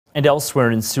And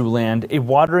elsewhere in Siouxland, a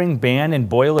watering ban and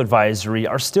boil advisory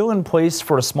are still in place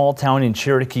for a small town in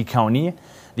Cherokee County.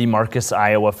 The Marcus,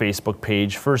 Iowa Facebook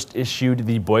page first issued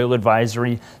the boil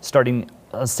advisory starting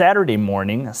Saturday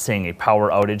morning, saying a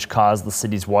power outage caused the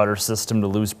city's water system to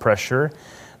lose pressure.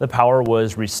 The power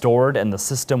was restored and the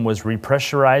system was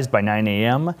repressurized by 9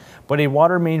 a.m., but a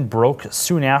water main broke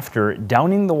soon after,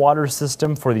 downing the water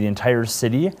system for the entire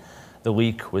city. The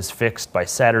leak was fixed by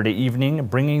Saturday evening,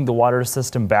 bringing the water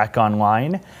system back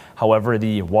online. However,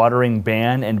 the watering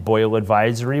ban and boil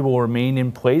advisory will remain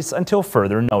in place until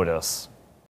further notice.